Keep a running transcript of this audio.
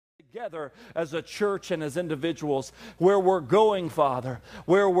together as a church and as individuals, where we're going, Father,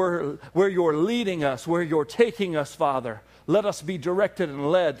 where you're leading us, where you're taking us, Father. Let us be directed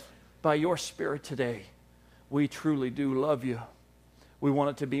and led by your Spirit today. We truly do love you. We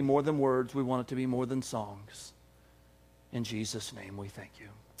want it to be more than words. We want it to be more than songs. In Jesus' name we thank you.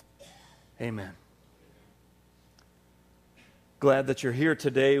 Amen. Glad that you're here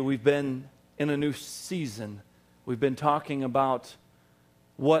today. We've been in a new season. We've been talking about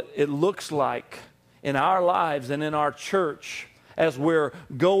what it looks like in our lives and in our church as we're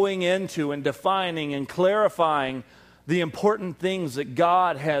going into and defining and clarifying the important things that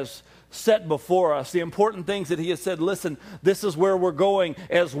God has set before us, the important things that He has said, listen, this is where we're going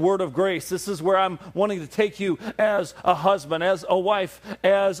as Word of Grace. This is where I'm wanting to take you as a husband, as a wife,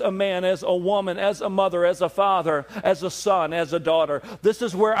 as a man, as a woman, as a mother, as a father, as a son, as a daughter. This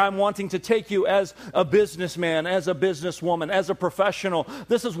is where I'm wanting to take you as a businessman, as a businesswoman, as a professional.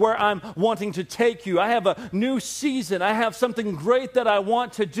 This is where I'm wanting to take you. I have a new season. I have something great that I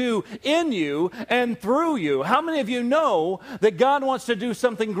want to do in you and through you. How many of you know that God wants to do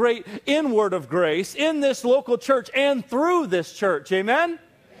something great in Word of Grace, in this local church, and through this church? Amen?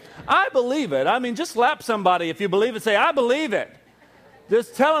 I believe it. I mean, just slap somebody if you believe it. Say, I believe it.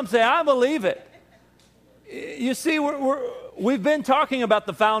 Just tell them, say, I believe it. You see, we've been talking about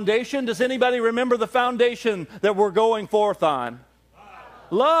the foundation. Does anybody remember the foundation that we're going forth on?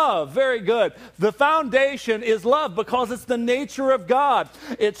 Love. Very good. The foundation is love because it's the nature of God.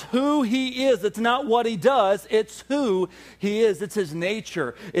 It's who He is. It's not what He does. It's who He is. It's His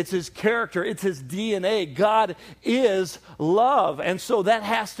nature. It's His character. It's His DNA. God is love. And so that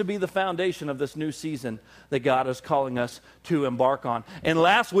has to be the foundation of this new season that God is calling us to embark on. And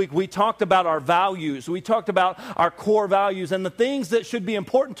last week we talked about our values. We talked about our core values and the things that should be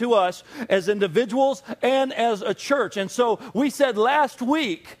important to us as individuals and as a church. And so we said last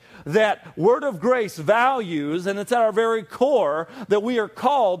week that Word of Grace values, and it's at our very core, that we are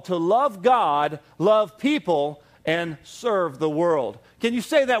called to love God, love people, and serve the world. Can you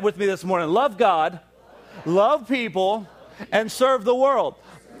say that with me this morning? Love God, love people, and serve the world.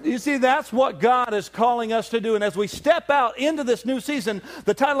 You see, that's what God is calling us to do. And as we step out into this new season,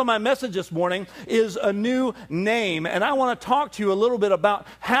 the title of my message this morning is A New Name. And I want to talk to you a little bit about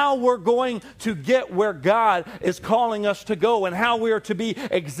how we're going to get where God is calling us to go and how we are to be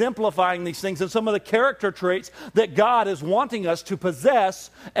exemplifying these things and some of the character traits that God is wanting us to possess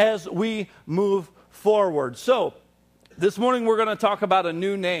as we move forward. So, this morning we're going to talk about a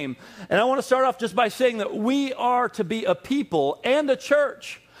new name. And I want to start off just by saying that we are to be a people and a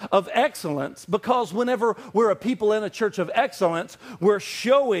church of excellence, because whenever we're a people and a church of excellence, we're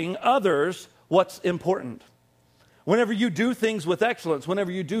showing others what's important. Whenever you do things with excellence, whenever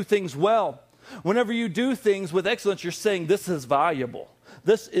you do things well, whenever you do things with excellence, you're saying this is valuable.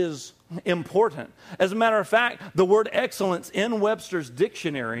 This is important. As a matter of fact, the word excellence in Webster's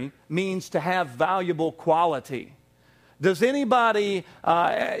dictionary means to have valuable quality. Does anybody,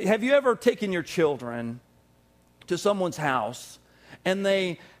 have you ever taken your children to someone's house and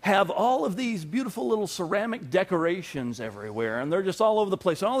they have all of these beautiful little ceramic decorations everywhere, and they're just all over the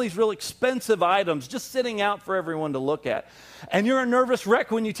place, and all these real expensive items just sitting out for everyone to look at. And you're a nervous wreck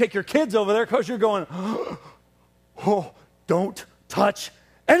when you take your kids over there because you're going, oh, don't touch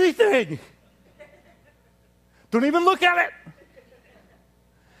anything. Don't even look at it.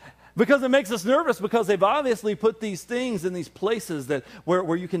 Because it makes us nervous, because they've obviously put these things in these places that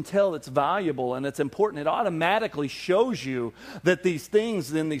where you can tell it's valuable and it's important. It automatically shows you that these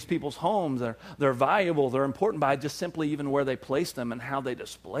things in these people's homes, they're valuable, they're important by just simply even where they place them and how they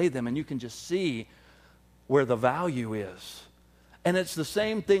display them. And you can just see where the value is. And it's the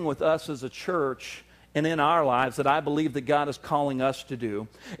same thing with us as a church and in our lives that I believe that God is calling us to do,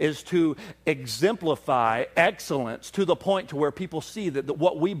 is to exemplify excellence to the point to where people see that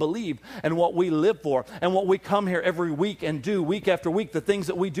what we believe and what we live for and what we come here every week and do week after week, the things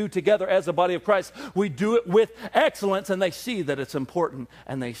that we do together as a body of Christ, we do it with excellence, and they see that it's important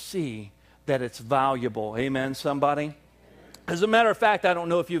and they see that it's valuable. Amen, somebody? As a matter of fact, I don't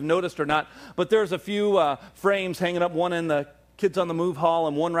know if you've noticed or not, but there's a few frames hanging up, one in the Kids on the Move hall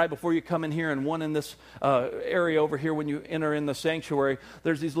and one right before you come in here and one in this area over here when you enter in the sanctuary.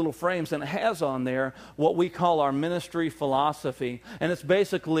 There's these little frames, and it has on there what we call our ministry philosophy. And it's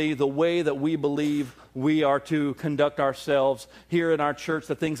basically the way that we believe we are to conduct ourselves here in our church,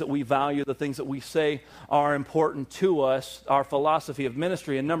 the things that we value, the things that we say are important to us, our philosophy of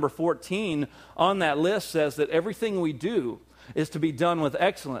ministry. And number 14 on that list says that everything we do is to be done with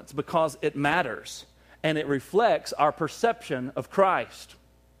excellence because it matters and it reflects our perception of Christ.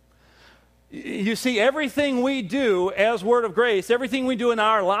 You see, everything we do as Word of Grace, everything we do in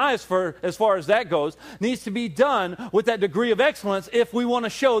our lives, for as far as that goes, needs to be done with that degree of excellence if we want to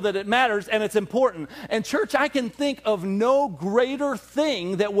show that it matters and it's important. And church, I can think of no greater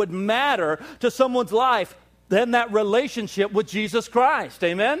thing that would matter to someone's life than that relationship with Jesus Christ.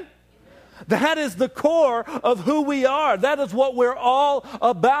 Amen? That is the core of who we are. That is what we're all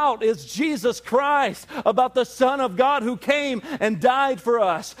about, is Jesus Christ, about the Son of God who came and died for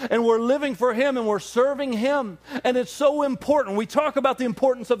us. And we're living for Him and we're serving Him. And it's so important. We talk about the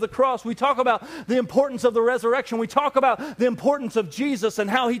importance of the cross. We talk about the importance of the resurrection. We talk about the importance of Jesus and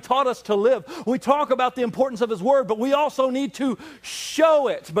how He taught us to live. We talk about the importance of His Word, but we also need to show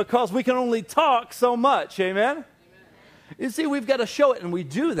it because we can only talk so much. Amen? You see, we've got to show it, and we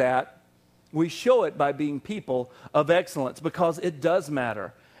do that. We show it by being people of excellence because it does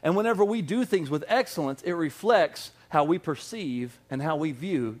matter. And whenever we do things with excellence, it reflects how we perceive and how we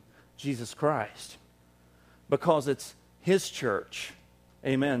view Jesus Christ. Because it's His church.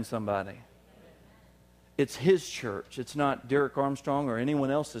 Amen, somebody. It's His church. It's not Derek Armstrong or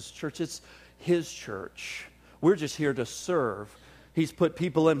anyone else's church. It's His church. We're just here to serve. He's put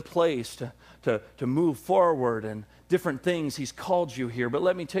people in place to move forward and different things. He's called you here. But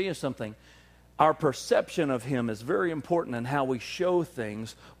let me tell you something. Our perception of Him is very important in how we show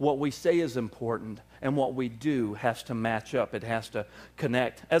things. What we say is important, and what we do has to match up. It has to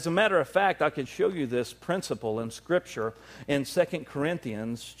connect. As a matter of fact, I can show you this principle in Scripture in 2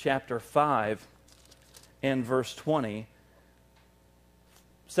 Corinthians chapter 5 and verse 20.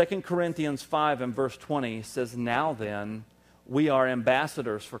 2 Corinthians 5 and verse 20 says, "Now then, we are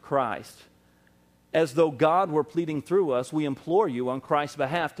ambassadors for Christ. As though God were pleading through us, we implore you on Christ's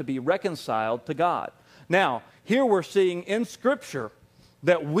behalf to be reconciled to God." Now, here we're seeing in Scripture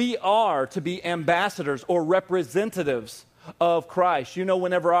that we are to be ambassadors or representatives of Christ. You know,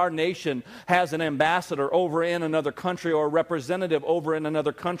 whenever our nation has an ambassador over in another country or a representative over in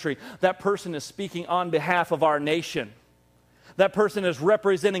another country, that person is speaking on behalf of our nation. That person is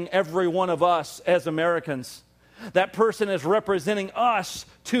representing every one of us as Americans. That person is representing us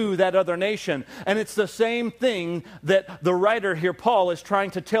to that other nation. And it's the same thing that the writer here, Paul, is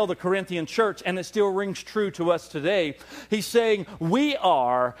trying to tell the Corinthian church, and it still rings true to us today. He's saying, we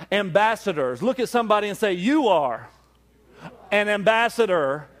are ambassadors. Look at somebody and say, you are an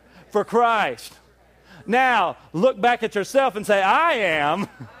ambassador for Christ. Now, look back at yourself and say, I am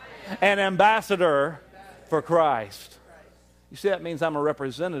an ambassador for Christ. You see, that means I'm a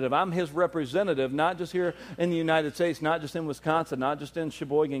representative. I'm His representative, not just here in the United States, not just in Wisconsin, not just in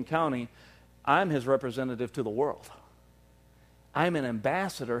Sheboygan County. I'm His representative to the world. I'm an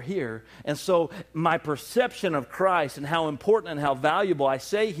ambassador here. And so my perception of Christ and how important and how valuable I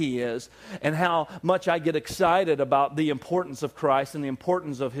say He is, and how much I get excited about the importance of Christ and the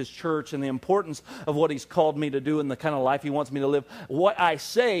importance of His church and the importance of what He's called me to do and the kind of life He wants me to live, what I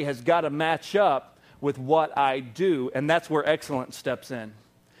say has got to match up with what I do, and that's where excellence steps in.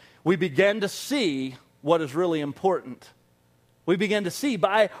 We begin to see what is really important. We begin to see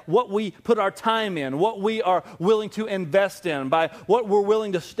by what we put our time in, what we are willing to invest in, by what we're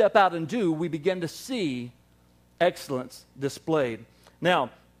willing to step out and do, we begin to see excellence displayed. Now,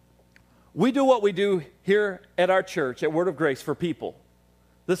 we do what we do here at our church, at Word of Grace, for people.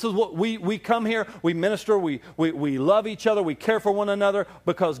 This is what we come here, we minister, we love each other, we care for one another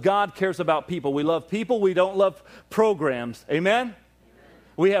because God cares about people. We love people, we don't love programs. Amen?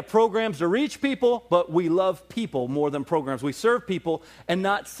 We have programs to reach people, but we love people more than programs. We serve people and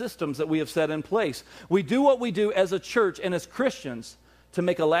not systems that we have set in place. We do what we do as a church and as Christians to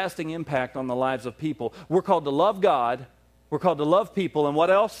make a lasting impact on the lives of people. We're called to love God, we're called to love people, and what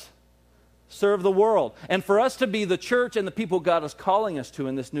else? Serve the world. And for us to be the church and the people God is calling us to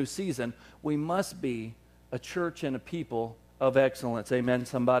in this new season, we must be a church and a people of excellence. Amen,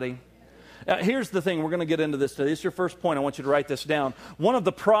 somebody? Here's the thing. We're going to get into this today. This is your first point. I want you to write this down. One of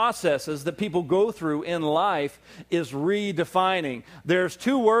the processes that people go through in life is redefining. There's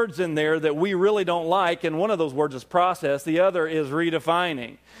two words in there that we really don't like, and one of those words is process. The other is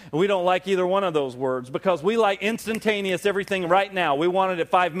redefining. We don't like either one of those words because we like instantaneous everything right now. We wanted it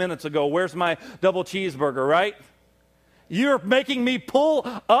 5 minutes ago. Where's my double cheeseburger, right? You're making me pull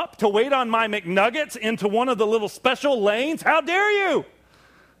up to wait on my McNuggets into one of the little special lanes? How dare you?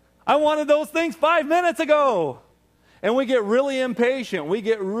 I wanted those things 5 minutes ago. And we get really impatient. We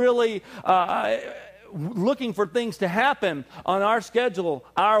get really looking for things to happen on our schedule,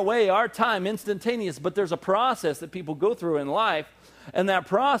 our way, our time, instantaneous. But there's a process that people go through in life, and that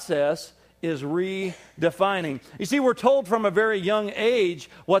process is redefining. You see, we're told from a very young age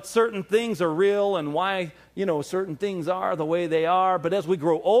what certain things are real and why, certain things are the way they are. But as we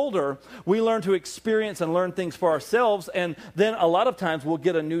grow older, we learn to experience and learn things for ourselves. And then a lot of times we'll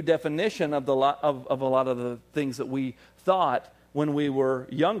get a new definition of a lot of the things that we thought when we were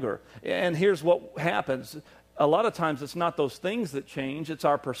younger. And here's what happens. A lot of times it's not those things that change, it's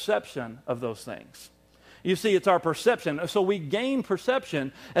our perception of those things. You see, it's our perception. So we gain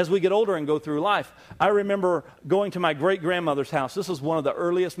perception as we get older and go through life. I remember going to my great-grandmother's house. This is one of the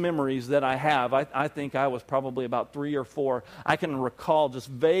earliest memories that I have. I think I was probably about 3 or 4. I can recall just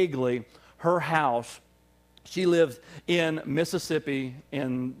vaguely her house. She lived in Mississippi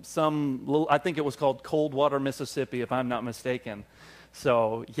in some little, I think it was called Coldwater, Mississippi, if I'm not mistaken.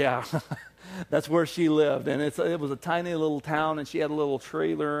 So, yeah, that's where she lived. And it was a tiny little town, and she had a little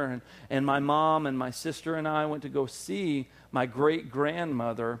trailer. And my mom and my sister and I went to go see my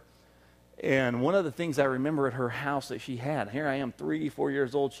great-grandmother. And one of the things I remember at her house that she had, here I am, 3, 4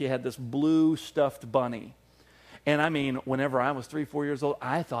 years old, she had this blue stuffed bunny. And I mean, whenever I was 3, 4 years old,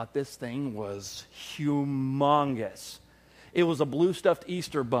 I thought this thing was humongous. It was a blue stuffed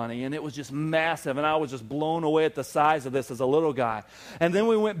Easter bunny, and it was just massive, and I was just blown away at the size of this as a little guy. And then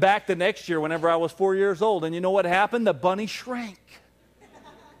we went back the next year whenever I was 4 years old, and you know what happened? The bunny shrank.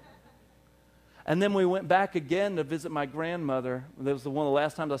 And then we went back again to visit my grandmother. That was one of the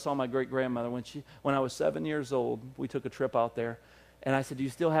last times I saw my great-grandmother. When I was 7 years old, we took a trip out there. And I said, "Do you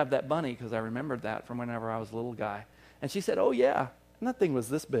still have that bunny?" Because I remembered that from whenever I was a little guy. And she said, "Oh, yeah." And that thing was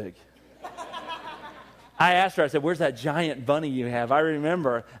this big. I asked her, I said, "Where's that giant bunny you have?" I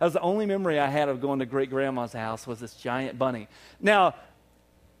remember. That was the only memory I had of going to great-grandma's house was this giant bunny. Now,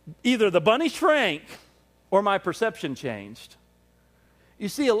 either the bunny shrank or my perception changed. You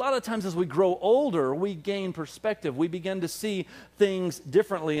see, a lot of times as we grow older, we gain perspective. We begin to see things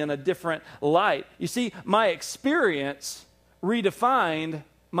differently in a different light. You see, my experience redefined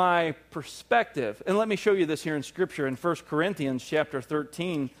my perspective. And let me show you this here in Scripture. In 1 Corinthians chapter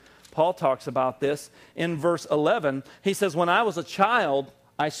 13, Paul talks about this. In verse 11, he says, "When I was a child,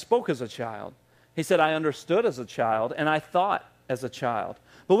 I spoke as a child." He said, "I understood as a child, and I thought as a child.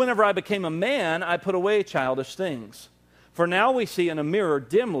 But whenever I became a man, I put away childish things. For now we see in a mirror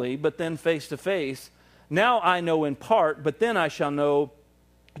dimly, but then face to face. Now I know in part, but then I shall know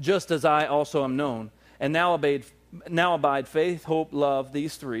just as I also am known. And now abide faith, hope, love,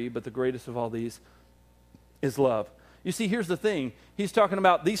 these three, but the greatest of all these is love." You see, here's the thing. He's talking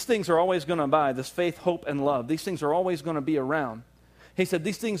about these things are always going to abide, this faith, hope, and love. These things are always going to be around. He said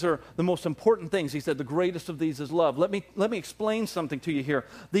these things are the most important things. He said the greatest of these is love. Let me explain something to you here.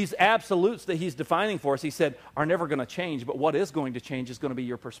 These absolutes that he's defining for us, he said, are never going to change, but what is going to change is going to be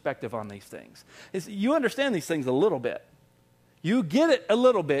your perspective on these things. You understand these things a little bit. You get it a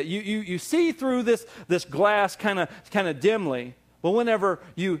little bit. You see through this glass kind of dimly. But whenever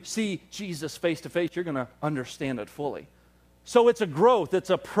you see Jesus face to face, you're going to understand it fully. So it's a growth,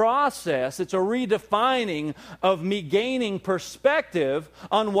 it's a process, it's a redefining of me gaining perspective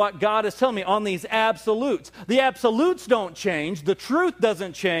on what God is telling me, on these absolutes. The absolutes don't change, the truth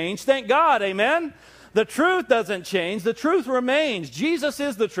doesn't change. Thank God, amen? The truth doesn't change. The truth remains. Jesus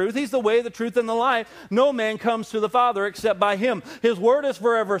is the truth. He's the way, the truth, and the life. No man comes to the Father except by Him. His word is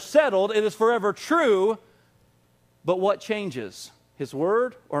forever settled. It is forever true. But what changes? His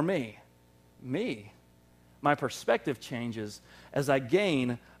word or me? Me. My perspective changes as I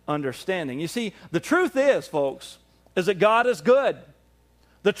gain understanding. You see, the truth is, folks, is that God is good.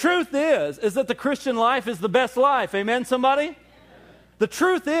 The truth is that the Christian life is the best life. Amen, somebody? The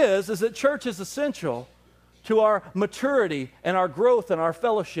truth is that church is essential to our maturity and our growth and our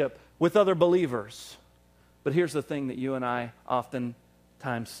fellowship with other believers. But here's the thing that you and I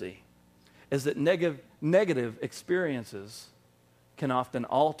oftentimes see, is that negative experiences can often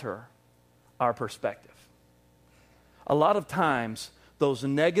alter our perspective. A lot of times, those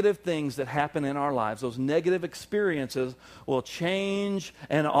negative things that happen in our lives, those negative experiences will change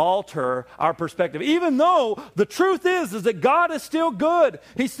and alter our perspective. Even though the truth is that God is still good.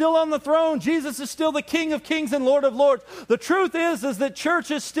 He's still on the throne. Jesus is still the King of kings and Lord of lords. The truth is that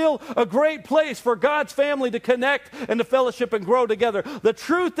church is still a great place for God's family to connect and to fellowship and grow together. The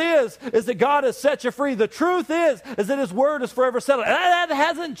truth is that God has set you free. The truth is that His word is forever settled. And that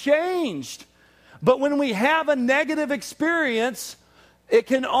hasn't changed. But when we have a negative experience, it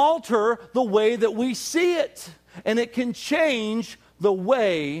can alter the way that we see it. And it can change the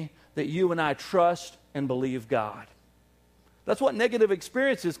way that you and I trust and believe God. That's what negative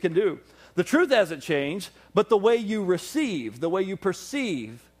experiences can do. The truth hasn't changed, but the way you receive, the way you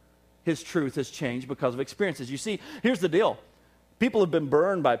perceive His truth has changed because of experiences. You see, here's the deal. People have been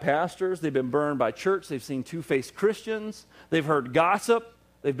burned by pastors. They've been burned by church. They've seen two-faced Christians. They've heard gossip.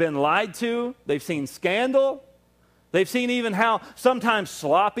 They've been lied to. They've seen scandal. They've seen even how sometimes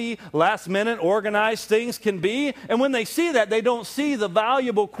sloppy, last-minute, organized things can be. And when they see that, they don't see the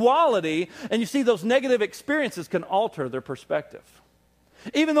valuable quality. And you see, those negative experiences can alter their perspective.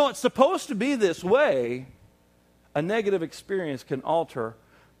 Even though it's supposed to be this way, a negative experience can alter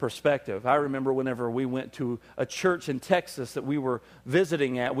perspective. I remember whenever we went to a church in Texas that we were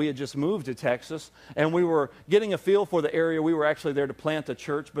visiting at. We had just moved to Texas, and we were getting a feel for the area. We were actually there to plant a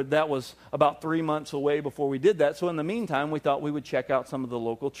church, but that was about 3 months away before we did that. So in the meantime, we thought we would check out some of the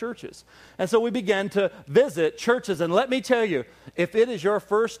local churches. And so we began to visit churches, and let me tell you, if it is your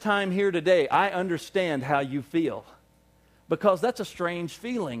first time here today, I understand how you feel. Because that's a strange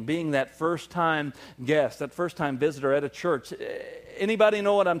feeling, being that first-time guest, that first-time visitor at a church. Anybody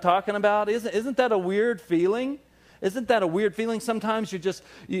know what I'm talking about? Isn't that a weird feeling? Isn't that a weird feeling? Sometimes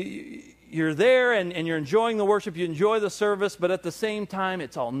you're there and you're enjoying the worship, you enjoy the service, but at the same time,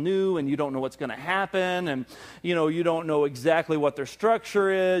 it's all new and you don't know what's going to happen, and you don't know exactly what their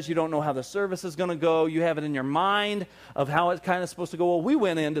structure is. You don't know how the service is going to go. You have it in your mind of how it's kind of supposed to go. Well, we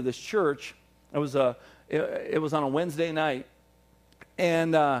went into this church. It was on a Wednesday night,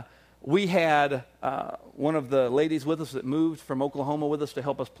 and we had one of the ladies with us that moved from Oklahoma with us to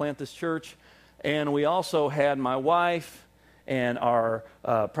help us plant this church, and we also had my wife and our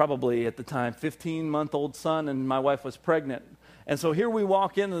probably at the time 15-month-old son, and my wife was pregnant. And so here we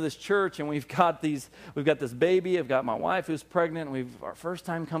walk into this church, and we've got this baby. I've got my wife who's pregnant. Our first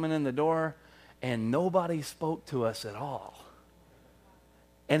time coming in the door, and nobody spoke to us at all.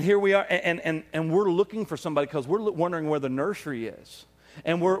 And here we are, and we're looking for somebody because we're wondering where the nursery is.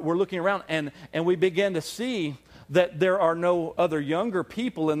 And we're looking around, and we begin to see that there are no other younger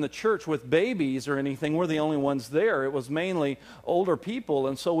people in the church with babies or anything. We're the only ones there. It was mainly older people.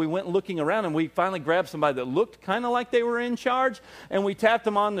 And so we went looking around, and we finally grabbed somebody that looked kind of like they were in charge, and we tapped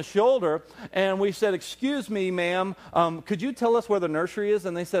them on the shoulder, and we said, "Excuse me, ma'am, could you tell us where the nursery is?"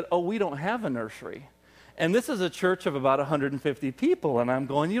 And they said, "Oh, we don't have a nursery." And this is a church of about 150 people. And I'm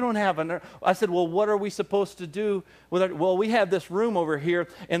going, "You don't have a nursery?" I said, "Well, what are we supposed to do with it?" "Well, we have this room over here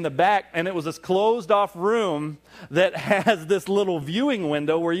in the back." And it was this closed-off room that has this little viewing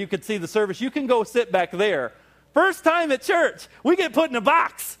window where you could see the service. "You can go sit back there." First time at church, we get put in a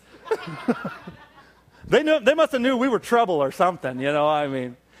box. They must have knew we were trouble or something,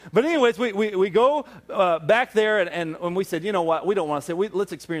 But anyways, we go back there, and we said, "You know what? We don't want to sit.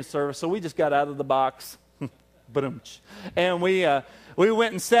 Let's experience service." So we just got out of the box. And we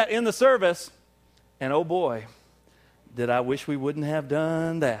went and sat in the service, and oh boy, did I wish we wouldn't have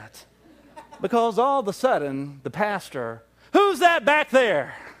done that. Because all of a sudden, the pastor, "Who's that back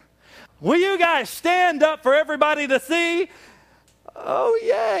there? Will you guys stand up for everybody to see?" Oh,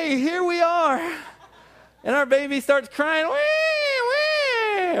 yay, here we are. And our baby starts crying, "Wee,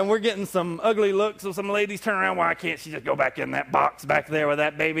 wee." And we're getting some ugly looks, so some ladies turn around, "Why can't she just go back in that box back there with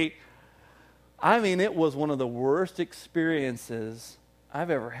that baby?" I mean, it was one of the worst experiences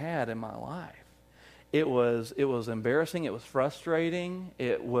I've ever had in my life. It was embarrassing. It was frustrating.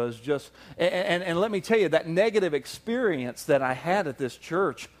 It was just, and let me tell you, that negative experience that I had at this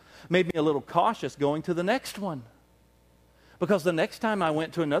church made me a little cautious going to the next one. Because the next time I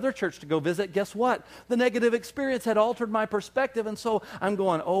went to another church to go visit, guess what? The negative experience had altered my perspective, and so I'm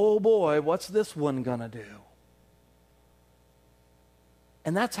going, "Oh boy, what's this one gonna do?"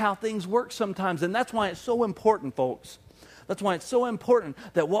 And that's how things work sometimes. And that's why it's so important, folks. That's why it's so important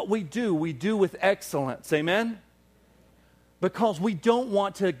that what we do with excellence. Amen? Because we don't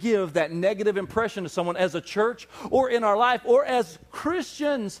want to give that negative impression to someone as a church or in our life or as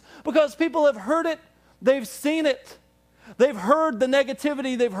Christians. Because people have heard it. They've seen it. They've heard the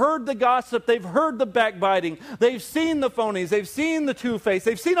negativity, they've heard the gossip, they've heard the backbiting, they've seen the phonies, they've seen the two-faced,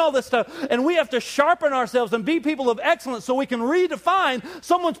 they've seen all this stuff, and we have to sharpen ourselves and be people of excellence so we can redefine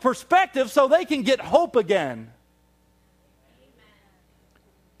someone's perspective so they can get hope again.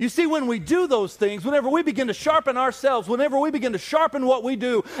 You see, when we do those things, whenever we begin to sharpen ourselves, whenever we begin to sharpen what we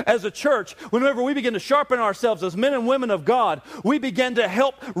do as a church, whenever we begin to sharpen ourselves as men and women of God, we begin to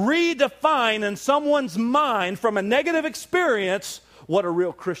help redefine in someone's mind from a negative experience what a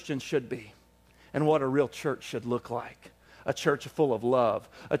real Christian should be and what a real church should look like. A church full of love,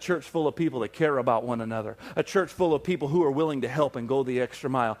 a church full of people that care about one another, a church full of people who are willing to help and go the extra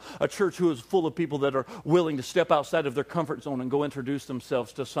mile, a church who is full of people that are willing to step outside of their comfort zone and go introduce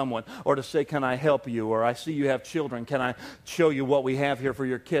themselves to someone, or to say, "Can I help you?" Or, "I see you have children. Can I show you what we have here for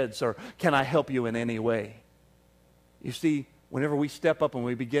your kids?" Or, "Can I help you in any way?" You see, whenever we step up and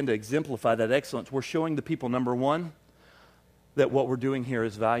we begin to exemplify that excellence, we're showing the people, number one, that what we're doing here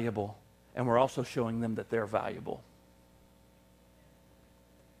is valuable, and we're also showing them that they're valuable.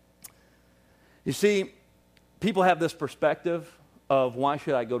 You see, people have this perspective of, why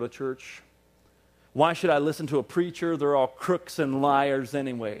should I go to church? Why should I listen to a preacher? They're all crooks and liars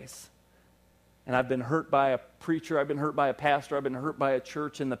anyways. And I've been hurt by a preacher, I've been hurt by a pastor, I've been hurt by a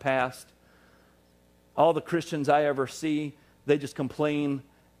church in the past. All the Christians I ever see, they just complain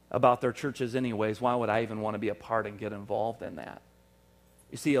about their churches anyways. Why would I even want to be a part and get involved in that?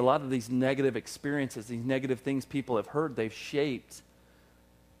 You see, a lot of these negative experiences, these negative things people have heard, they've shaped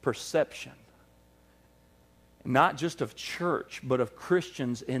perception. Not just of church, but of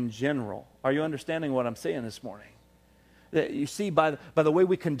Christians in general. Are you understanding what I'm saying this morning? That you see, by the way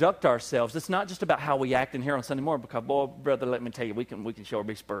we conduct ourselves, it's not just about how we act in here on Sunday morning, because, boy, brother, let me tell you, we can sure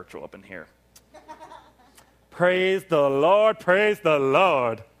be spiritual up in here. Praise the Lord, praise the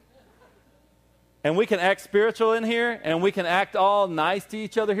Lord. And we can act spiritual in here, and we can act all nice to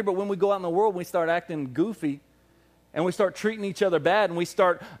each other here, but when we go out in the world, we start acting goofy, and we start treating each other bad, and we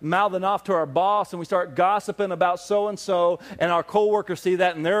start mouthing off to our boss, and we start gossiping about so-and-so, and our coworkers see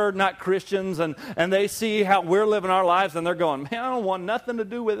that, and they're not Christians, and they see how we're living our lives, and they're going, man, I don't want nothing to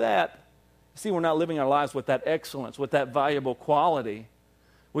do with that. See, we're not living our lives with that excellence, with that valuable quality.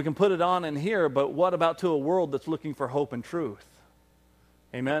 We can put it on in here, but what about to a world that's looking for hope and truth?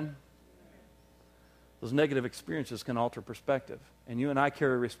 Amen? Those negative experiences can alter perspective. And you and I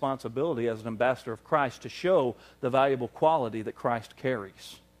carry responsibility as an ambassador of Christ to show the valuable quality that Christ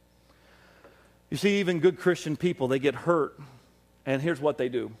carries. You see, even good Christian people, they get hurt. And here's what they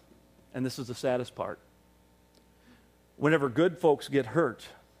do. And this is the saddest part. Whenever good folks get hurt,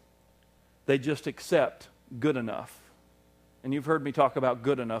 they just accept good enough. And you've heard me talk about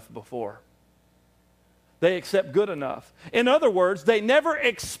good enough before. They accept good enough. In other words, they never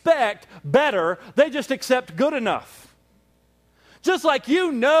expect better. They just accept good enough. Just like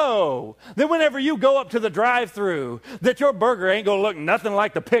you know that whenever you go up to the drive-thru, that your burger ain't going to look nothing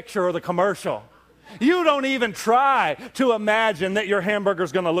like the picture or the commercial. You don't even try to imagine that your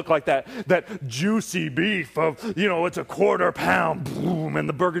hamburger's going to look like that juicy beef of, it's a quarter pound, boom, and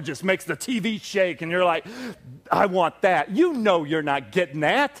the burger just makes the TV shake, and you're like, I want that. You know you're not getting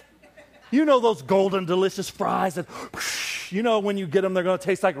that. You know those golden, delicious fries that, when you get them, they're going to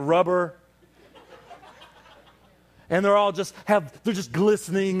taste like rubber. And they're just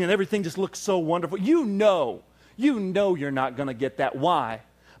glistening, and everything just looks so wonderful. You know you're not going to get that. Why?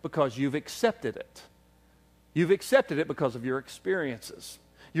 Because you've accepted it. You've accepted it because of your experiences.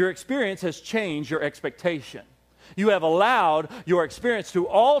 Your experience has changed your expectation. You have allowed your experience to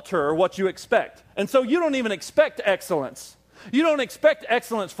alter what you expect. And so you don't even expect excellence. You don't expect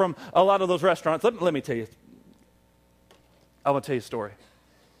excellence from a lot of those restaurants. Let me tell you. I want to tell you a story.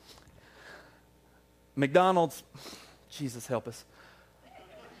 McDonald's, Jesus help us.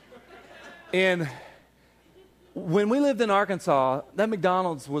 And when we lived in Arkansas, that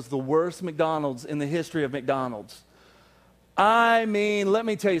McDonald's was the worst McDonald's in the history of McDonald's. I mean, let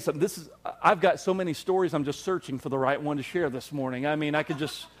me tell you something. I've got so many stories. I'm just searching for the right one to share this morning. I mean, I could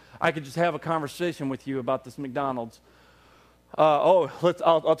just have a conversation with you about this McDonald's. I'll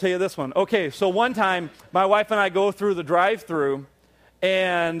tell you this one. Okay, so one time, my wife and I go through the drive-thru,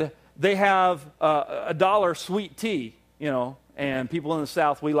 and they have $1 sweet tea, and people in the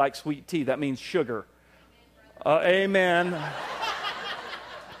South, we like sweet tea. That means sugar. Amen.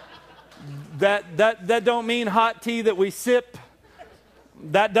 That don't mean hot tea that we sip.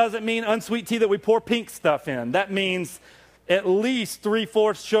 That doesn't mean unsweet tea that we pour pink stuff in. That means at least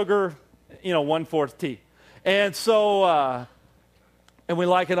 3/4 sugar, 1/4 tea. And so, and we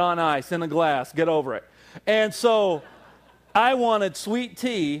like it on ice in a glass. Get over it. And so I wanted sweet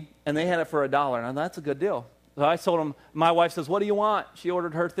tea, and they had it for $1. Now, that's a good deal. So I told them, my wife says, what do you want? She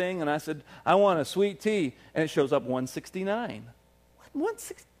ordered her thing, and I said, I want a sweet tea. And it shows up $1.69. What?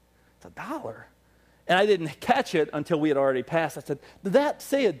 $1.60? It's $1. And I didn't catch it until we had already passed. I said, did that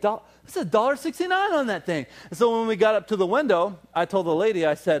say $1? It said $1.69 on that thing. And so when we got up to the window, I told the lady,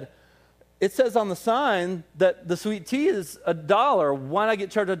 I said, it says on the sign that the sweet tea is $1. Why not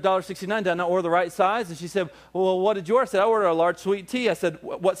get charged $1.69? Did I not order the right size? And she said, well, what did you order? I said, I ordered a large sweet tea. I said,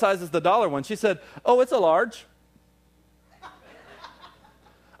 what size is the $1 one? She said, oh, it's a large.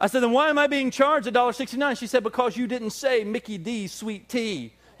 I said, then why am I being charged $1.69? She said, because you didn't say Mickey D sweet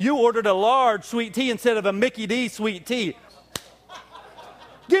tea. You ordered a large sweet tea instead of a Mickey D sweet tea.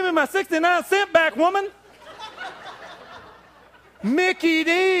 Give me my 69-cent back, woman. Mickey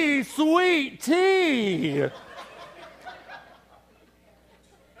D sweet tea.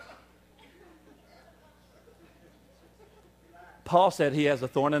 Paul said he has a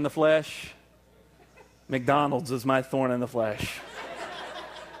thorn in the flesh. McDonald's is my thorn in the flesh.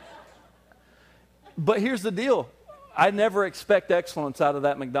 But here's the deal. I never expect excellence out of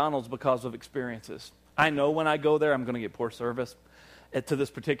that McDonald's because of experiences. I know when I go there, I'm going to get poor service to this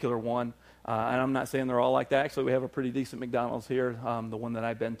particular one. And I'm not saying they're all like that. Actually, we have a pretty decent McDonald's here, the one that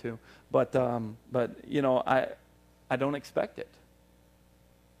I've been to. But you know, I don't expect it.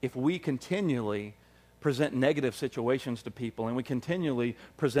 If we continually present negative situations to people and we continually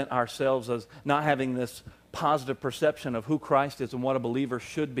present ourselves as not having this positive perception of who Christ is and what a believer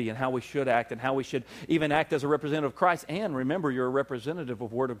should be and how we should act and how we should even act as a representative of Christ, and remember, you're a representative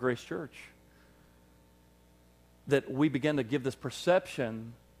of Word of Grace Church, that we begin to give this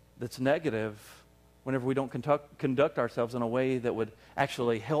perception that's negative whenever we don't conduct ourselves in a way that would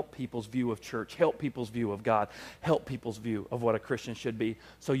actually help people's view of church, help people's view of God, help people's view of what a Christian should be.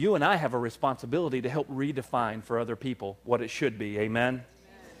 So you and I have a responsibility to help redefine for other people what it should be. Amen?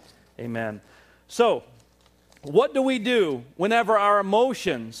 Amen. So, what do we do whenever our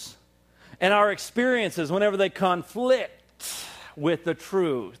emotions and our experiences, whenever they conflict with the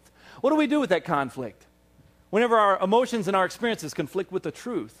truth? What do we do with that conflict? Whenever our emotions and our experiences conflict with the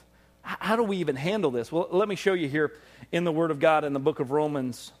truth, how do we even handle this? Well, let me show you here in the Word of God in the book of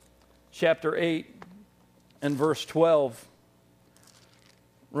Romans, chapter 8 and verse 12.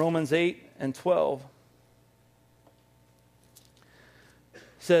 Romans 8 and 12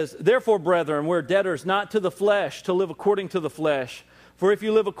 says, "Therefore, brethren, we're debtors not to the flesh, to live according to the flesh. For if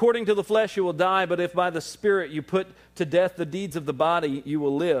you live according to the flesh, you will die. But if by the Spirit you put to death the deeds of the body, you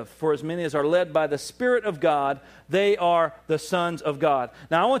will live. For as many as are led by the Spirit of God, they are the sons of God."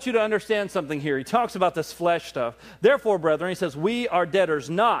 Now, I want you to understand something here. He talks about this flesh stuff. Therefore, brethren, he says, we are debtors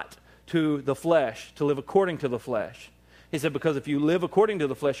not to the flesh, to live according to the flesh. He said, because if you live according to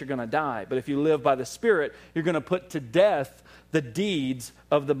the flesh, you're going to die. But if you live by the Spirit, you're going to put to death the deeds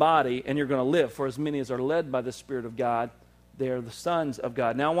of the body, and you're going to live. For as many as are led by the Spirit of God, they are the sons of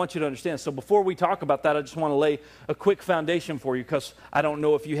God. Now, I want you to understand. So before we talk about that, I just want to lay a quick foundation for you, because I don't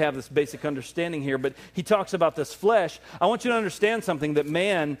know if you have this basic understanding here, but he talks about this flesh. I want you to understand something, that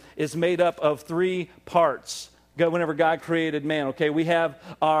man is made up of three parts. Whenever God created man, okay, we have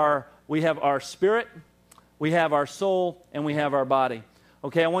our spirit, we have our soul, and we have our body.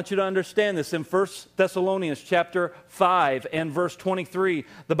 Okay, I want you to understand this. In 1 Thessalonians chapter 5 and verse 23,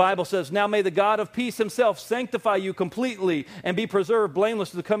 the Bible says, "Now may the God of peace himself sanctify you completely and be preserved blameless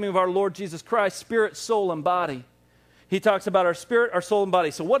to the coming of our Lord Jesus Christ, spirit, soul, and body." He talks about our spirit, our soul, and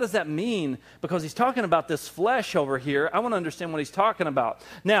body. So what does that mean? Because he's talking about this flesh over here. I want to understand what he's talking about.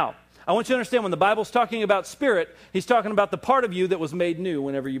 Now, I want you to understand when the Bible's talking about spirit, he's talking about the part of you that was made new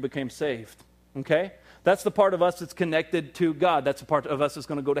whenever you became saved. Okay? That's the part of us that's connected to God. That's the part of us that's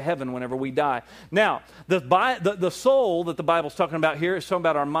going to go to heaven whenever we die. Now, the soul that the Bible's talking about here is talking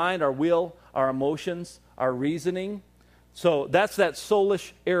about our mind, our will, our emotions, our reasoning. So that's that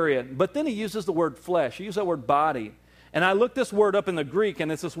soulish area. But then he uses the word flesh. He uses that word body. And I looked this word up in the Greek,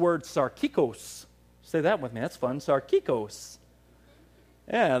 and it's this word sarkikos. Say that with me. That's fun. Sarkikos.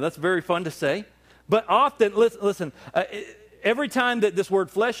 Yeah, that's very fun to say. But often, listen, every time that this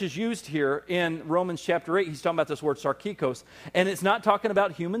word flesh is used here in Romans chapter 8, he's talking about this word sarkikos. And it's not talking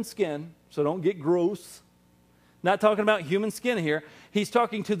about human skin, so don't get gross. Not talking about human skin here. He's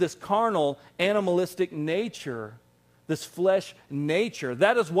talking to this carnal, animalistic nature, this flesh nature.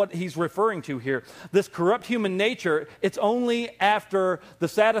 That is what he's referring to here. This corrupt human nature, it's only after the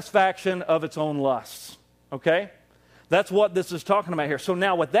satisfaction of its own lusts. Okay? That's what this is talking about here. So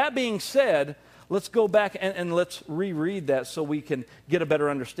now, with that being said, let's go back and let's reread that so we can get a better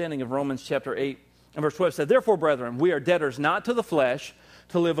understanding of Romans chapter 8 and verse 12. It said, "Therefore, brethren, we are debtors not to the flesh,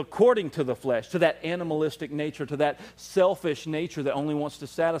 to live according to the flesh," to that animalistic nature, to that selfish nature that only wants to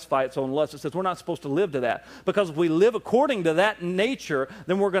satisfy its own lust. It says we're not supposed to live to that, because if we live according to that nature,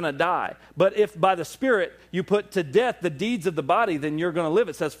 then we're going to die. But if by the Spirit you put to death the deeds of the body, then you're going to live.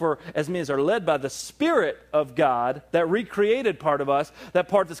 It says, "For as many as are led by the Spirit of God," that recreated part of us, that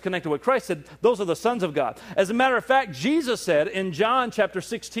part that's connected with Christ, said those are the sons of God. As a matter of fact, Jesus said in John chapter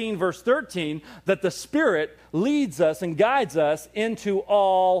 16, verse 13, that the Spirit leads us and guides us into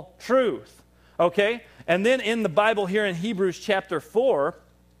all truth. Okay? And then in the Bible here in Hebrews chapter 4,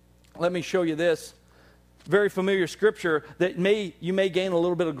 let me show you this very familiar scripture that you may gain a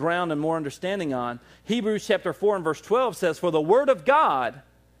little bit of ground and more understanding on. Hebrews chapter 4 and verse 12 says, "For the word of God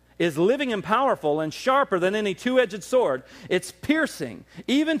is living and powerful and sharper than any two-edged sword. It's piercing,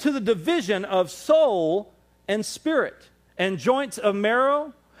 even to the division of soul and spirit, and joints of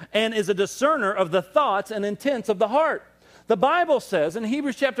marrow, and is a discerner of the thoughts and intents of the heart." The Bible says in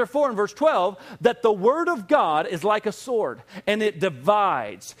Hebrews chapter 4 and verse 12 that the Word of God is like a sword, and it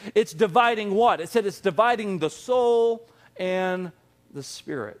divides. It's dividing what? It said it's dividing the soul and the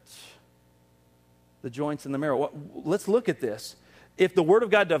spirit, the joints and the marrow. Let's look at this. If the Word of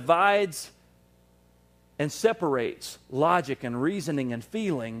God divides and separates logic and reasoning and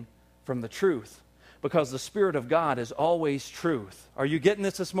feeling from the truth, because the Spirit of God is always truth. Are you getting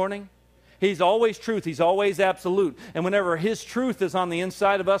this morning? He's always truth. He's always absolute. And whenever His truth is on the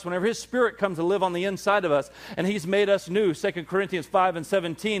inside of us, whenever His Spirit comes to live on the inside of us, and He's made us new, 2 Corinthians 5 and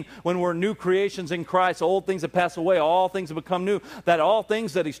 17, when we're new creations in Christ, old things have passed away, all things have become new. That all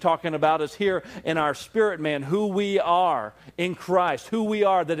things that He's talking about is here in our spirit man, who we are in Christ, who we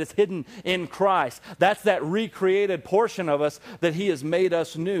are that is hidden in Christ. That's that recreated portion of us that He has made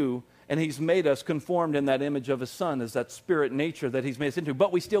us new. And He's made us conformed in that image of His Son, as that spirit nature that He's made us into.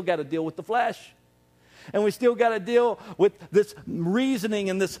 But we still got to deal with the flesh. And we still got to deal with this reasoning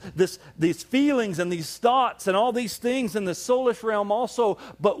and these feelings and these thoughts and all these things in the soulish realm also.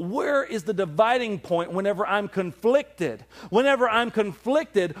 But where is the dividing point whenever I'm conflicted? Whenever I'm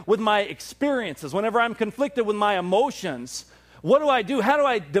conflicted with my experiences, whenever I'm conflicted with my emotions, what do I do? How do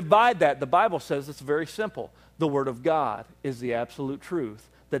I divide that? The Bible says it's very simple. The Word of God is the absolute truth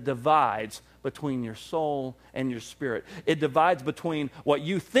that divides between your soul and your spirit. It divides between what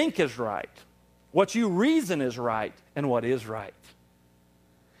you think is right, what you reason is right, and what is right.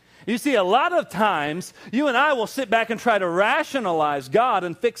 You see, a lot of times, you and I will sit back and try to rationalize God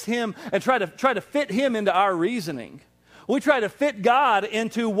and fix Him and try to fit Him into our reasoning. We try to fit God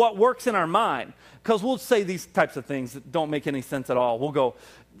into what works in our mind, because we'll say these types of things that don't make any sense at all. We'll go,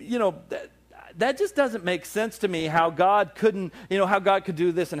 that just doesn't make sense to me, how God could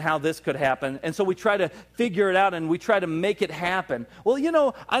do this and how this could happen. And so we try to figure it out and we try to make it happen. Well,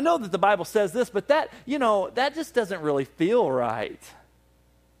 I know that the Bible says this, but that just doesn't really feel right.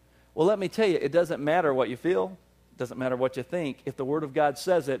 Well, let me tell you, it doesn't matter what you feel. It doesn't matter what you think. If the Word of God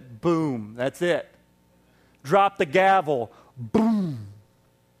says it, boom, that's it. Drop the gavel, boom.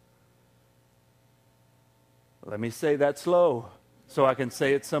 Let me say that slow so I can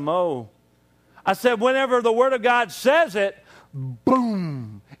say it some more. I said, whenever the Word of God says it,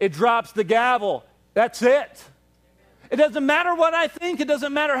 boom, it drops the gavel. That's it. It doesn't matter what I think. It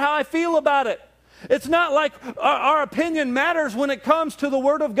doesn't matter how I feel about it. It's not like our opinion matters when it comes to the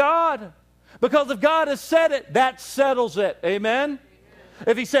Word of God. Because if God has said it, that settles it. Amen?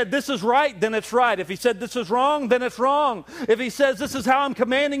 If He said this is right, then it's right. If He said this is wrong, then it's wrong. If He says this is how I'm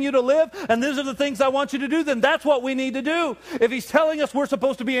commanding you to live, and these are the things I want you to do, then that's what we need to do. If He's telling us we're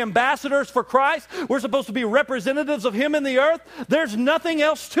supposed to be ambassadors for Christ, we're supposed to be representatives of Him in the earth, there's nothing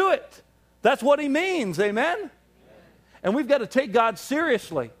else to it. That's what He means. Amen? And we've got to take God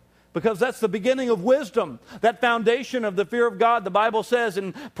seriously, because that's the beginning of wisdom. That foundation of the fear of God, the Bible says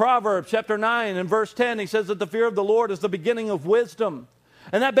in Proverbs chapter 9 and verse 10, He says that the fear of the Lord is the beginning of wisdom.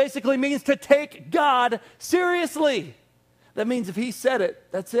 And that basically means to take God seriously. That means if He said it,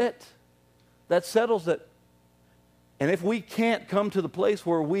 that's it. That settles it. And if we can't come to the place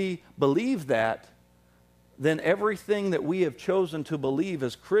where we believe that, then everything that we have chosen to believe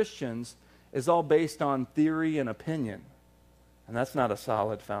as Christians is all based on theory and opinion. And that's not a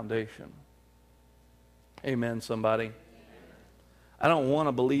solid foundation. Amen, somebody? I don't want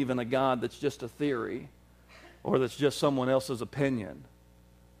to believe in a God that's just a theory or that's just someone else's opinion.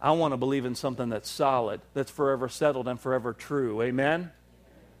 I want to believe in something that's solid, that's forever settled and forever true. Amen?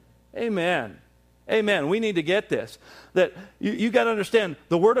 Amen. Amen. We need to get this. That you got to understand,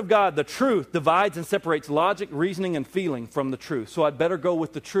 the Word of God, the truth, divides and separates logic, reasoning, and feeling from the truth. So I'd better go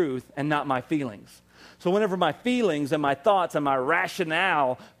with the truth and not my feelings. So whenever my feelings and my thoughts and my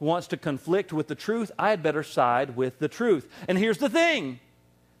rationale wants to conflict with the truth, I had better side with the truth. And here's the thing.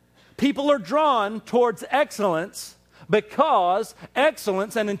 People are drawn towards excellence because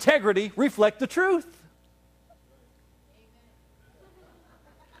excellence and integrity reflect the truth.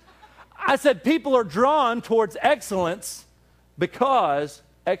 I said people are drawn towards excellence because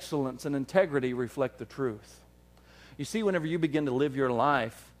excellence and integrity reflect the truth. You see, whenever you begin to live your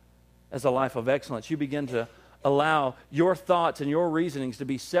life as a life of excellence, you begin to allow your thoughts and your reasonings to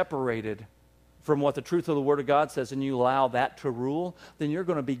be separated from what the truth of the Word of God says, and you allow that to rule, then you're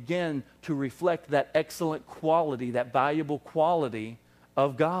going to begin to reflect that excellent quality, that valuable quality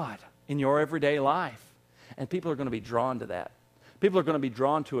of God in your everyday life. And people are going to be drawn to that. People are going to be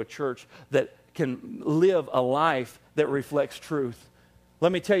drawn to a church that can live a life that reflects truth.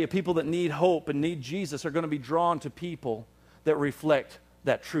 Let me tell you, people that need hope and need Jesus are going to be drawn to people that reflect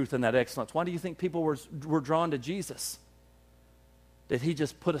that truth and that excellence. Why do you think people were drawn to Jesus? Did He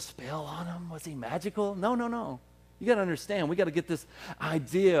just put a spell on them? Was He magical? No. You got to understand, we got to get this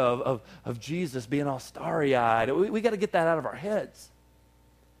idea of Jesus being all starry-eyed. We got to get that out of our heads.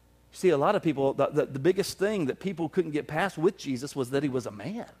 See, a lot of people, the biggest thing that people couldn't get past with Jesus was that he was a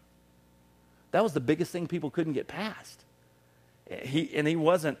man. That was the biggest thing people couldn't get past. He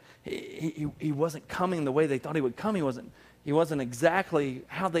wasn't coming the way they thought he would come. He wasn't exactly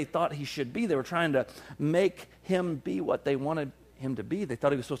how they thought he should be. They were trying to make him be what they wanted him to be. They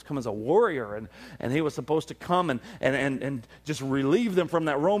thought he was supposed to come as a warrior, and he was supposed to come and just relieve them from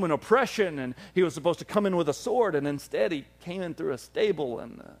that Roman oppression, and he was supposed to come in with a sword, and instead he came in through a stable,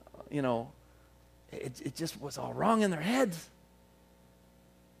 and it just was all wrong in their heads.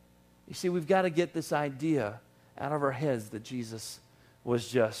 You see, we've got to get this idea out of our heads that Jesus was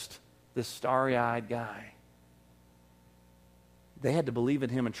just this starry-eyed guy. They had to believe in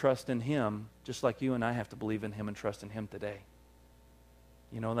him and trust in him, just like you and I have to believe in him and trust in him today.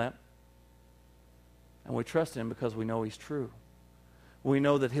 You know that? And we trust him because we know he's true. We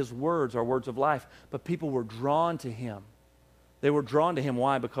know that his words are words of life, but people were drawn to him. They were drawn to him.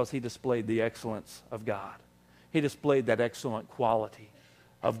 Why? Because he displayed the excellence of God. He displayed that excellent quality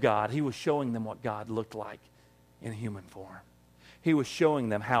of God. He was showing them what God looked like in human form. He was showing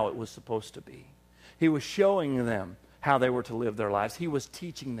them how it was supposed to be. He was showing them how they were to live their lives. He was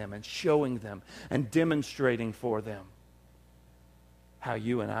teaching them and showing them and demonstrating for them how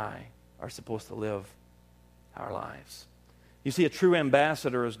you and I are supposed to live our lives. You see, a true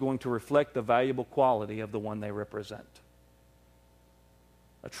ambassador is going to reflect the valuable quality of the one they represent.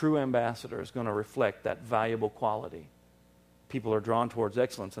 A true ambassador is going to reflect that valuable quality. People are drawn towards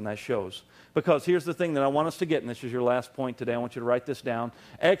excellence, and that shows. Because here's the thing that I want us to get, and this is your last point today. I want you to write this down.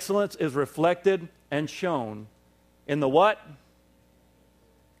 Excellence is reflected and shown in the what?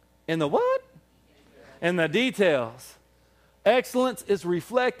 In the what? In the details. Excellence is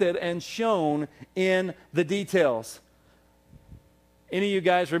reflected and shown in the details. Any of you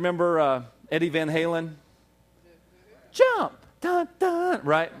guys remember Eddie Van Halen? Jump! Dun, dun,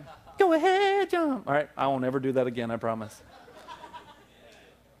 right? Go ahead, jump. All right, I won't ever do that again, I promise.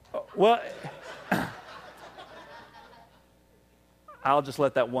 Well, I'll just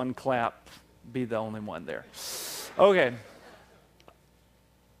let that one clap be the only one there. Okay.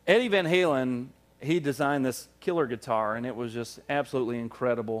 Eddie Van Halen, he designed this killer guitar, and it was just absolutely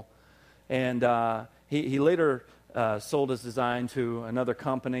incredible. And he later sold his design to another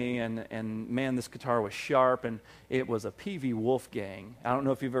company, and man, this guitar was sharp, and it was a PV Wolfgang. I don't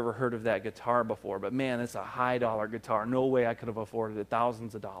know if you've ever heard of that guitar before, but man, it's a high-dollar guitar. No way I could have afforded it,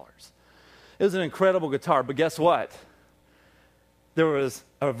 thousands of dollars. It was an incredible guitar, but guess what? There was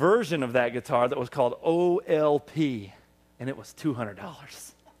a version of that guitar that was called OLP, and it was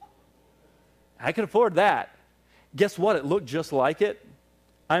 $200. I could afford that. Guess what? It looked just like it.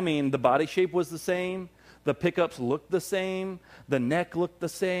 I mean, the body shape was the same. The pickups looked the same. The neck looked the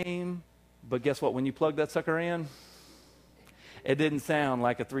same. But guess what? When you plug that sucker in, it didn't sound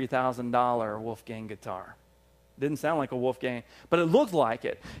like a $3,000 Wolfgang guitar. It didn't sound like a Wolfgang, but it looked like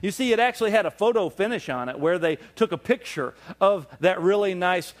it. You see, it actually had a photo finish on it where they took a picture of that really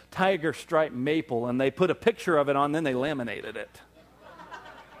nice tiger stripe maple, and they put a picture of it on, then they laminated it.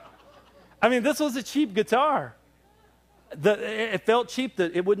 I mean, this was a cheap guitar. It felt cheap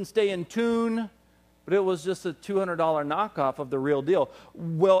that it wouldn't stay in tune, but it was just a $200 knockoff of the real deal.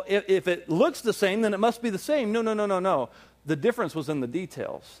 Well, if it looks the same, then it must be the same. No. The difference was in the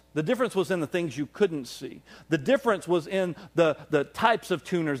details. The difference was in the things you couldn't see. The difference was in the types of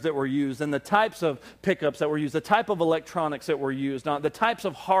tuners that were used and the types of pickups that were used, the type of electronics that were used, the types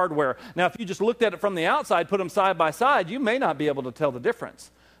of hardware. Now, if you just looked at it from the outside, put them side by side, you may not be able to tell the difference.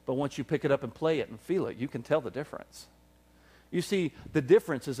 But once you pick it up and play it and feel it, you can tell the difference. You see, the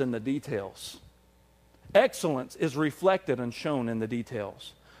difference is in the details. Excellence is reflected and shown in the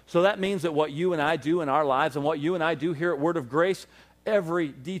details. So that means that what you and I do in our lives and what you and I do here at Word of Grace, every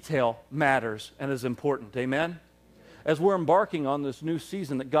detail matters and is important. Amen? As we're embarking on this new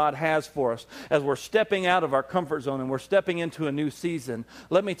season that God has for us, as we're stepping out of our comfort zone and we're stepping into a new season,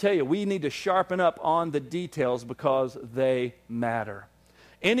 let me tell you, we need to sharpen up on the details because they matter.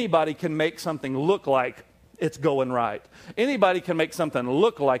 Anybody can make something look like it's going right. Anybody can make something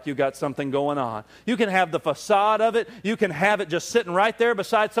look like you got something going on. You can have the facade of it. You can have it just sitting right there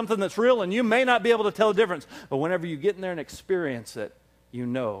beside something that's real, and you may not be able to tell the difference. But whenever you get in there and experience it, you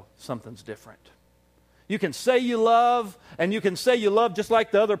know something's different. You can say you love, and you can say you love just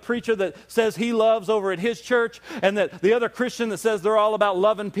like the other preacher that says he loves over at his church, and that the other Christian that says they're all about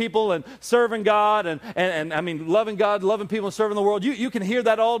loving people and serving God, and I mean loving God, loving people, and serving the world. You can hear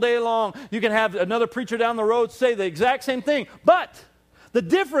that all day long. You can have another preacher down the road say the exact same thing, but the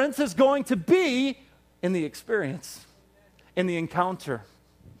difference is going to be in the experience, in the encounter?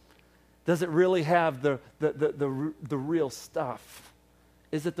 Does it really have the real stuff?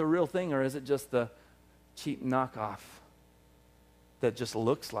 Is it the real thing, or is it just the cheap knockoff that just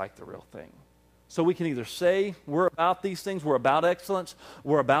looks like the real thing? So we can either say we're about these things, we're about excellence,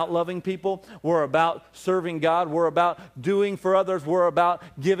 we're about loving people, we're about serving God, we're about doing for others, we're about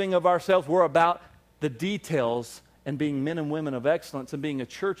giving of ourselves, we're about the details and being men and women of excellence and being a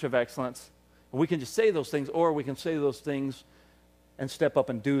church of excellence. And we can just say those things, or we can say those things and step up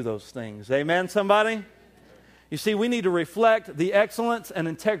and do those things. Amen, somebody? You see, we need to reflect the excellence and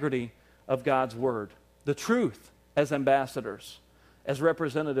integrity of God's Word, the truth as ambassadors, as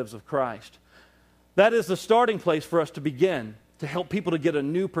representatives of Christ. That is the starting place for us to begin, to help people to get a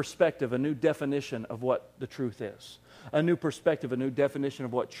new perspective, a new definition of what the truth is, a new perspective, a new definition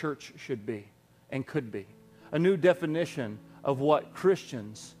of what church should be and could be, a new definition of what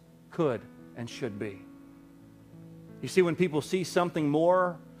Christians could and should be. You see, when people see something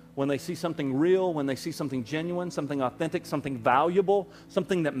more, when they see something real, when they see something genuine, something authentic, something valuable,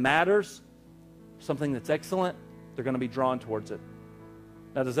 something that matters, something that's excellent, they're going to be drawn towards it.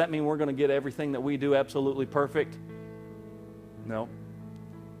 Now, does that mean we're going to get everything that we do absolutely perfect? No.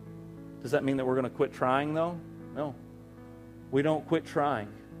 Does that mean that we're going to quit trying, though? No. We don't quit trying.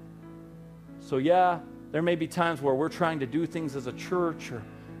 So, yeah, there may be times where we're trying to do things as a church, or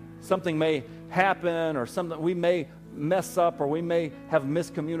something may happen, or something we may mess up, or we may have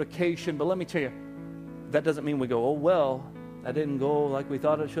miscommunication. But let me tell you, that doesn't mean we go, oh, well, that didn't go like we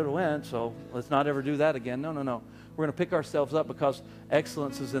thought it should have went, so let's not ever do that again. No, no, no. We're going to pick ourselves up because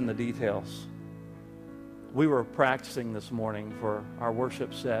excellence is in the details. We were practicing this morning for our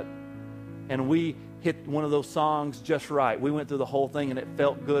worship set, and we hit one of those songs just right. We went through the whole thing, and it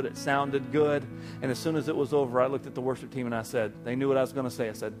felt good. It sounded good. And as soon as it was over, I looked at the worship team, and I said, they knew what I was going to say.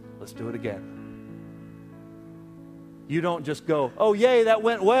 I said, let's do it again. You don't just go, oh, yay, that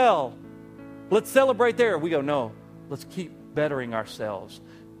went well. Let's celebrate there. We go, no, let's keep bettering ourselves,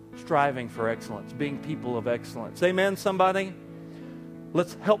 striving for excellence, being people of excellence. Amen, somebody?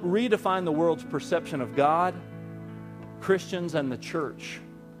 Let's help redefine the world's perception of God, Christians, and the church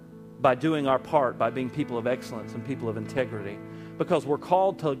by doing our part, by being people of excellence and people of integrity. Because we're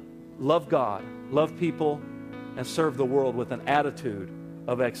called to love God, love people, and serve the world with an attitude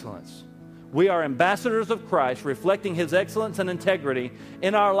of excellence. We are ambassadors of Christ, reflecting His excellence and integrity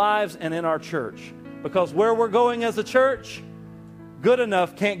in our lives and in our church. Because where we're going as a church, good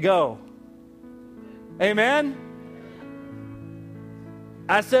enough can't go. Amen?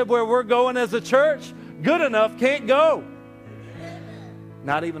 I said where we're going as a church, good enough can't go.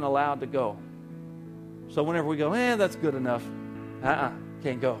 Not even allowed to go. So whenever we go, that's good enough.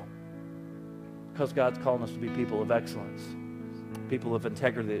 Can't go. Because God's calling us to be people of excellence. People of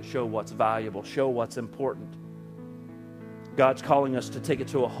integrity that show what's valuable, show what's important. God's calling us to take it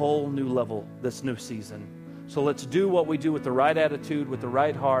to a whole new level this new season. So let's do what we do with the right attitude, with the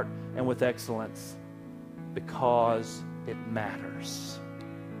right heart, and with excellence. Because it matters.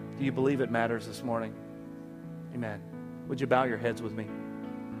 Do you believe it matters this morning? Amen. Would you bow your heads with me?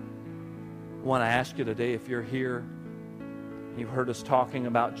 I want to ask you today, if you're here, you've heard us talking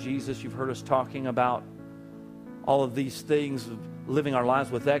about Jesus, you've heard us talking about all of these things of living our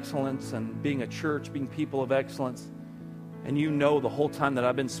lives with excellence and being a church, being people of excellence, and you know the whole time that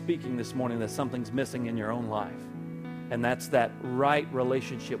I've been speaking this morning that something's missing in your own life, and that's that right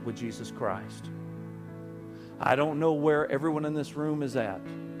relationship with Jesus Christ. I don't know where everyone in this room is at,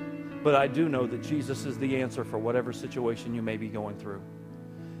 but I do know that Jesus is the answer for whatever situation you may be going through.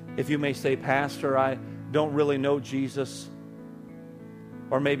 If you may say, Pastor, I don't really know Jesus,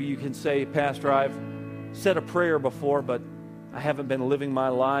 or maybe you can say, Pastor, I've said a prayer before, but I haven't been living my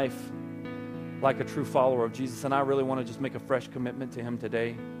life like a true follower of Jesus, and I really want to just make a fresh commitment to Him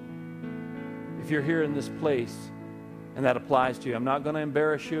today. If you're here in this place and that applies to you, I'm not going to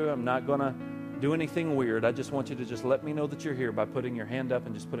embarrass you. I'm not going to do anything weird. I just want you to just let me know that you're here by putting your hand up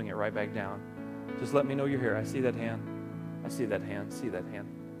and just putting it right back down. Just let me know you're here. I see that hand. I see that hand. See that hand.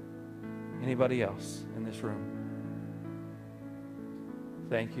 Anybody else in this room?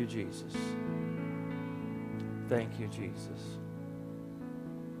 Thank you, Jesus. Thank you, Jesus.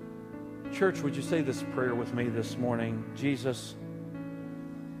 Church, would you say this prayer with me this morning? Jesus,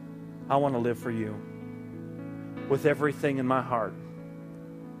 I want to live for you with everything in my heart,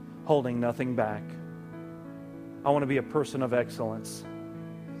 holding nothing back. I want to be a person of excellence,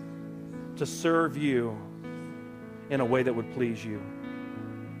 to serve you in a way that would please you.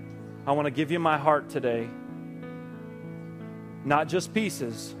 I want to give you my heart today, not just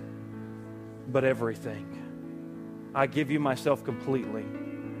pieces, but everything. I give you myself completely.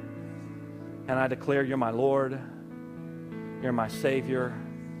 And I declare you're my Lord, you're my Savior,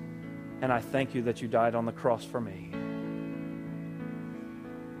 and I thank you that you died on the cross for me.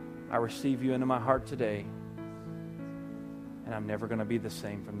 I receive you into my heart today, and I'm never going to be the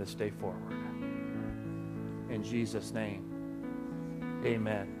same from this day forward. In Jesus' name,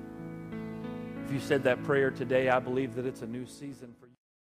 amen. If you said that prayer today, I believe that it's a new season for you.